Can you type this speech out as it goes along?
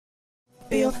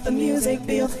feel the music,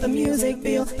 feel the music,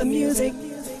 feel the music,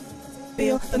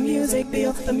 feel the music,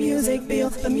 feel the music, feel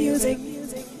the music,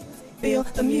 feel the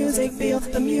music, feel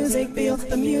the music, feel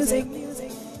the music,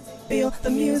 feel the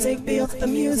music, feel the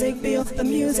music, feel the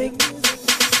music.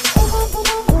 Boom boom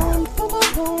boom boom boom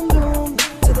boom boom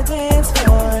to the dance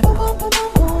floor. Boom boom boom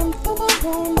boom boom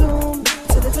boom boom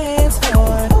to the dance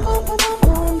floor. Boom boom boom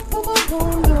boom boom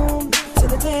boom boom to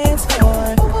the dance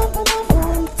floor. Boom boom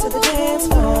boom to the dance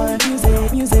floor.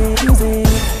 Music, music, music.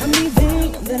 I'm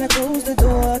leaving, then I close the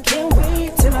door. Can't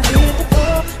wait till I hit the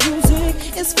floor.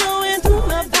 Music is flowing through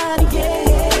my body,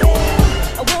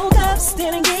 yeah. I woke up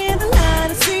standing in the line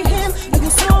to see him looking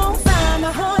so fine.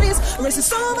 My heart is racing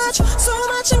so much,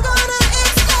 I'm gonna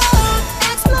explode,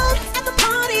 explode at the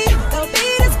party. The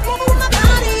beat is moving my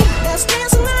body. Let's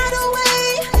dance the night away,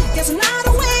 dance the night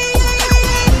away.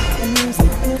 The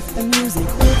music, the music,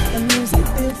 the music,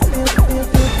 the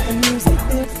music,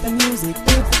 the music,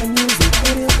 the music,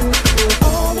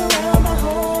 all around the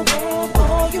whole world.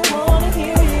 All you wanna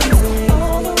hear is music.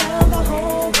 All around the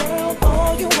whole world.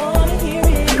 All you wanna hear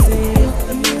is music.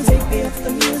 The music,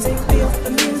 the music, the music, the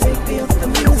music, the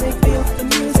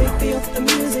music, the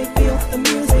music, the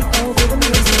music, over the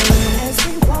music. As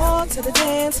we walk to the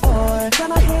dance floor, got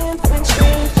my hand went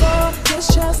straight for his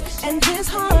chest and his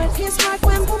heart. His heart.